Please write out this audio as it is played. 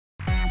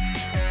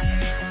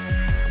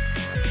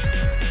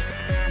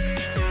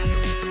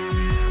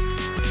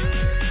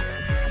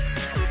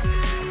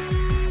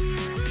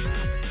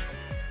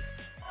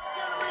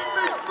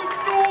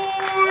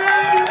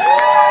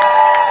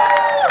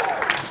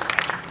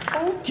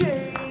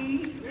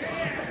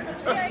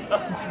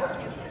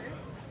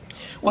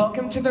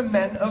Welcome to the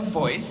Men of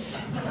Voice.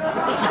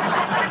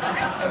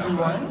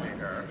 Everyone.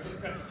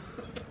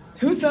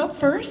 Who's up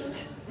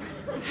first?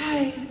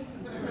 Hi.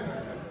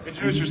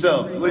 Introduce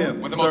yourselves,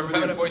 Liam. With the most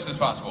feminine voices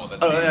possible.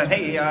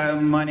 Hey,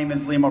 my name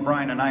is Liam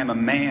O'Brien, and I am a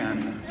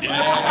man. Yeah.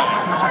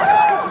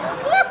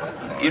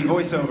 In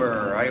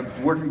voiceover, I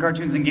work in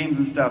cartoons and games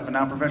and stuff, and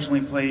now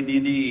professionally play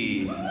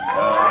D&D. I'm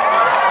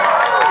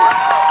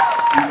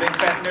a big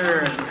fat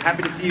nerd.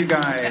 Happy to see you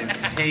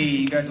guys. Hey,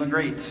 you guys look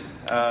great.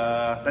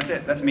 That's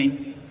it. That's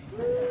me.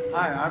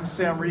 Hi, I'm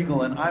Sam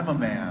Riegel, and I'm a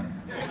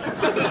man.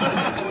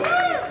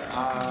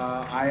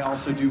 I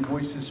also do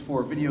voices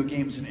for video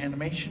games and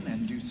animation,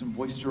 and do some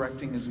voice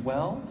directing as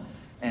well.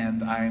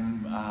 And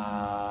I'm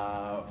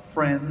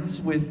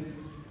friends with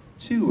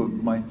 2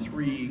 of my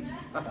 3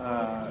 sorry,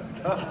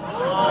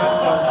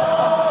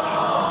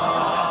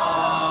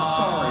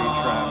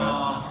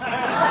 Travis.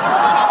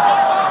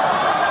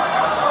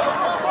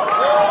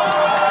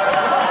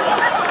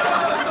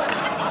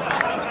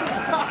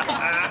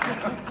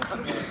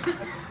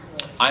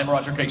 I'm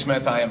Roger Craig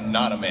Smith. I am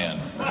not a man.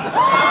 I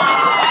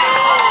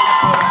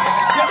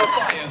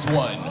identify as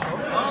one.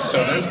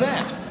 So there's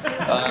that.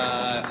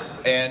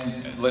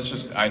 And let's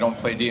just, I don't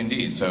play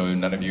D&D, so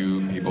none of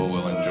you people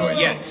will enjoy it.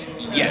 Yet.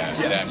 Yeah,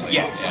 exactly.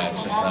 Yet. Yeah,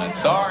 it's just not.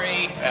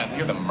 Sorry.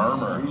 Hear the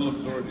murmur. Who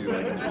looks forward to you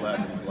like a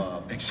black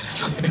blob?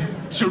 Exactly.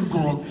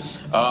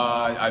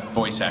 I'm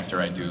voice actor.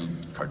 I do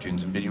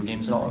cartoons and video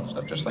games and all that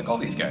stuff, just like all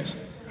these guys.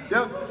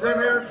 Yep, same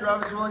here.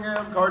 Travis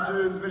Willingham,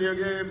 cartoons, video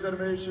games,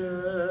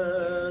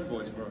 animation,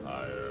 voice for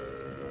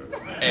hire.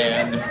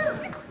 And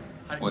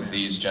with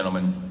these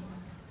gentlemen.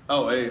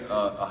 Oh, hey,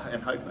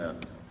 and hype man.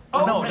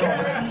 Oh, no,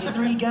 these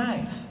 3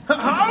 guys.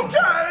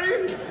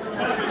 Okay!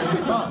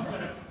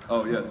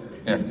 Oh, yes,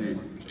 Yeah. D&D.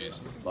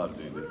 Jeez. A lot of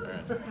D&D.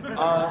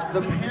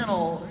 The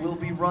panel will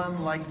be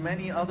run like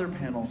many other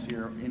panels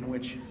here, in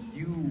which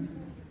you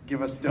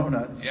give us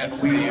donuts. Yes.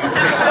 And we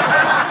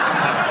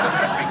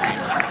Krispy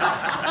Kremes.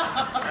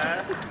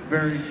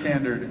 very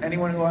standard.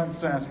 Anyone who wants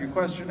to ask a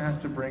question has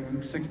to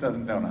bring 6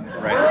 dozen donuts.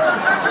 Right.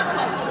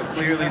 So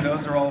clearly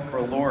those are all for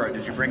Laura.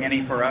 Did you bring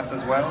any for us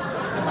as well?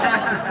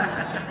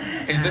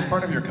 Is this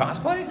part of your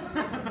cosplay?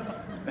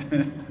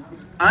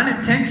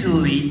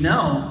 Unintentionally,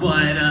 no,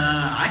 but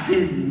I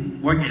can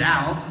work it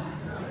out.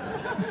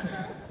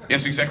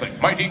 Yes, exactly.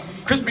 Mighty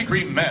Krispy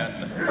Kreme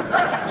man.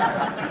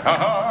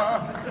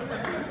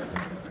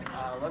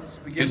 Let's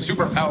begin. His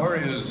superpower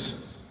is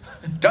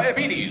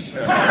diabetes.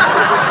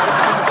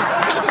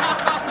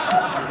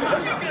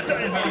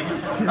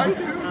 Type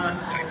 2.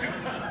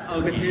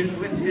 Okay.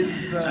 With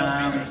his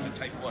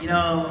You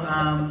know,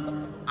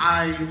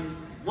 I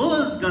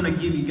was gonna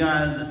give you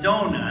guys a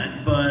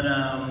donut, but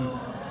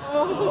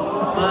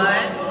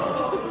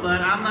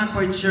I'm not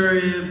quite sure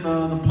if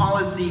the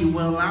policy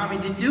will allow me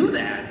to do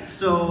that.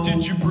 So.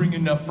 Did you bring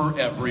enough for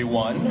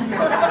everyone?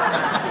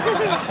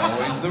 That's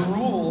always the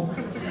rule.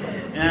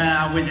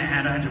 I wish I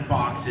had 100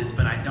 boxes,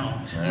 but I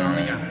don't. I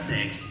only got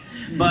 6.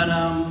 But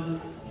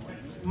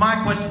my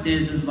question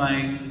is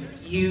like,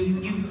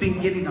 you've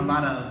been getting a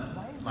lot of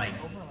like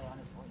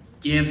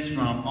gifts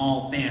from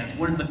all fans.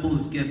 What is the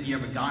coolest gift you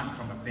ever gotten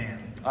from a fan?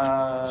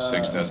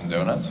 6 dozen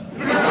donuts.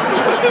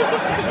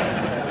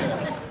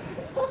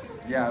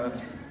 Yeah,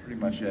 that's pretty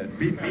much it.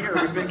 Beer.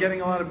 We've been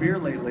getting a lot of beer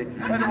lately.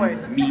 By the way,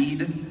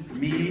 mead.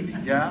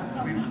 Yeah,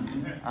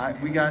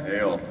 we got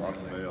Ale, lots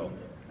of ale.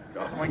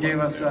 Someone gave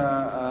us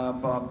a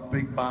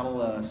big bottle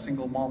of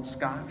single malt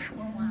scotch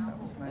once. That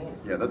was nice.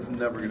 Yeah, that's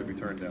never going to be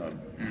turned down.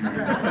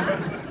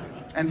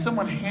 And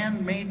someone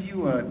handmade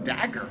you a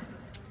dagger.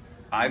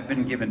 I've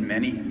been given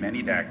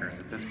many daggers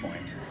at this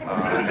point,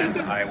 and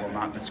I will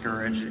not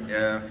discourage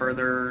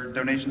further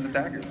donations of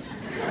daggers.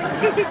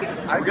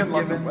 We're getting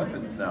lots of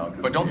weapons now.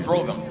 But don't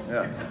throw them.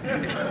 Yeah.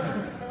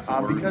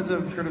 Because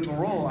of Critical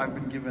Role, I've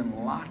been given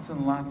lots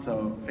and lots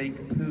of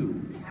fake poo.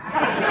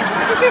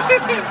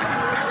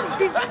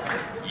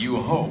 You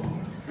hope.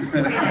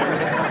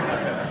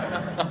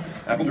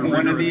 After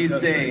One of rigorous these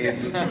testing.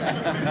 days.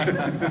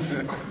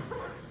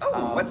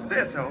 Oh, what's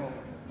this? Oh.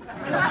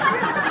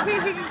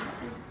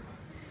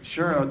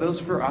 Sure, are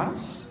those for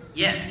us?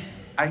 Yes.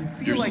 I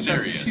feel You're like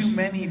serious. that's too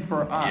many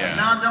for us. Yeah.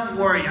 No, don't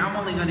worry. I'm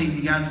only gonna give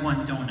you guys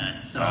 1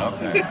 donut. So.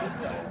 Okay.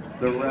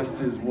 The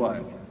rest is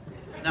what?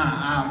 No,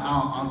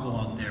 I'll go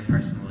out there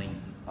personally.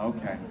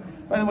 Okay.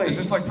 By the way, Is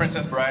this like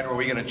Princess Bride where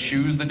we gotta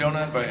choose the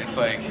donut, but it's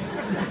like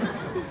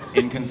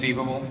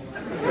inconceivable?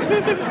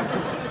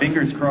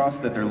 Fingers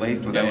crossed that they're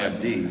laced with Yeah.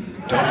 LSD.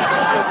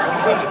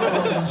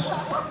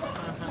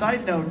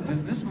 Side note,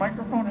 does this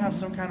microphone have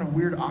some kind of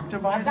weird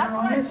octavisor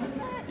on it?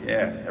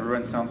 Yeah,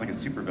 everyone sounds like a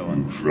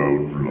supervillain.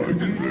 Can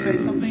you say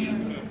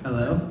something?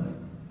 Hello.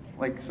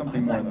 Like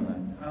something more than that.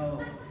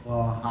 Oh,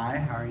 well, hi.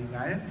 How are you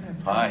guys?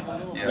 Hi.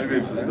 Yeah, Maybe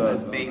it's just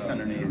us. bass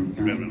underneath.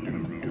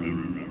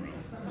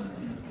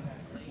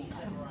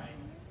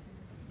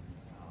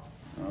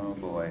 Oh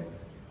boy.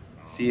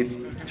 See if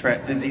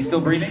is he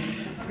still breathing?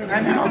 I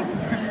know.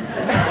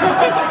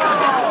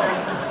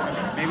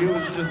 Maybe it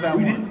was just that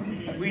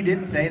one. We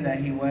did say that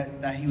he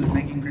was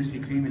making Krispy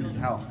Kreme in his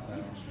house. So.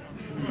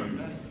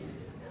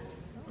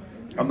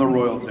 I'm the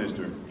royal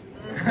taster.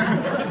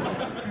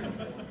 I'm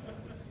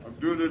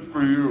doing this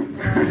for you.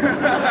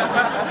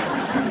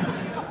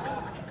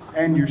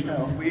 And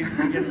yourself. We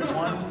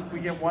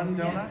get one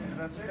donut? Is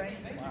that the thing?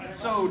 Wow.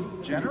 So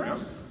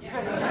generous? I'm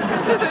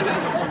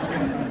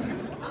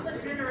the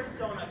generous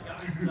donut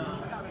guy, so.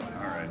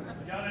 Alright.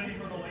 Got any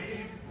for the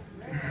ladies?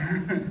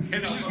 Hey,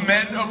 this is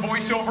men of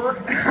voiceover.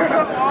 So,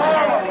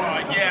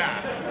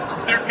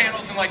 yeah. Their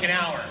panel's in like an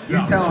hour. You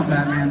tell him,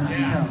 Batman. You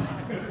Yeah. tell him.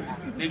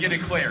 You get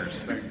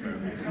eclairs.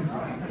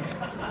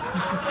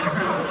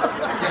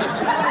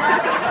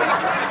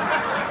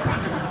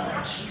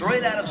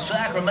 Straight out of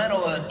Sacramento,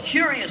 a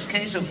curious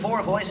case of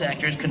 4 voice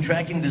actors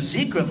contracting the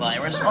Zika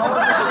virus all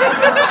at the same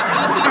time.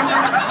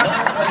 No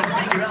one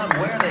can figure out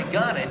where they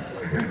got it.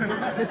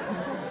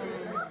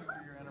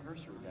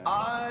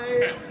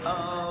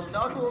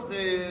 Knuckles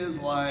is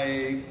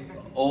like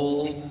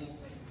old,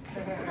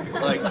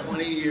 like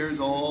 20 years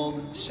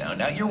old.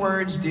 Sound out your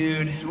words,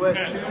 dude. 2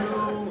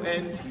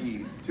 and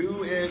T.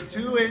 2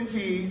 and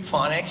T.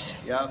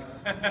 Phonics. Yep.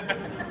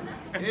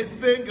 It's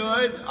been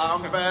good.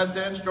 I'm fast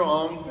and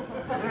strong.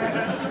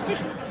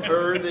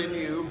 Her than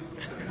you.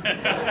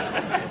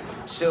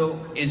 So,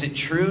 is it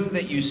true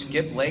that you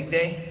skip leg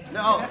day?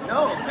 No,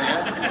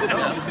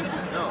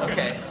 man. No.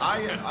 Okay.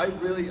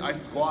 I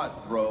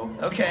squat, bro.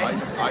 Okay. I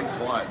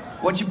squat.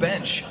 What'd you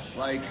bench?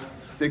 Like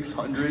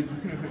 600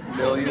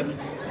 million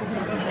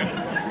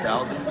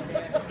thousand.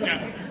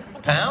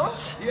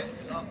 Pounds? Yeah.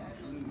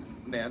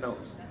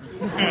 Nanos.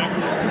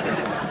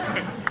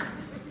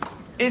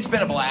 It's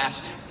been a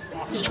blast.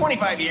 It's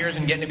 25 years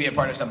and getting to be a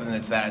part of something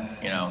that's that,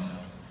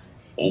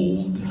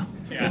 old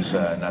is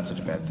not such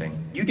a bad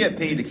thing. You get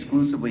paid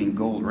exclusively in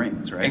gold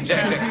rings, right?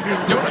 Exactly.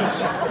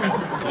 Donuts.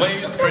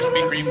 Glazed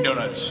Krispy Kreme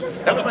donuts.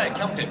 That was my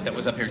accountant that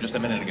was up here just a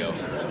minute ago.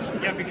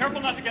 Yeah, be careful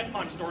not to get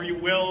punched or you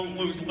will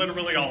lose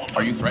literally all of them.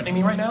 Are you threatening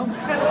me right now? All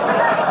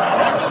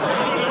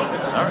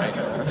right,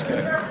 that's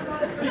good. All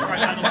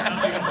right,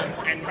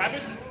 and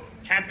Travis,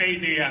 Cafe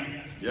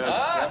DM. Yes.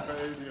 Ah.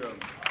 Cafe, yeah.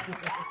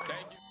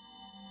 Thank you.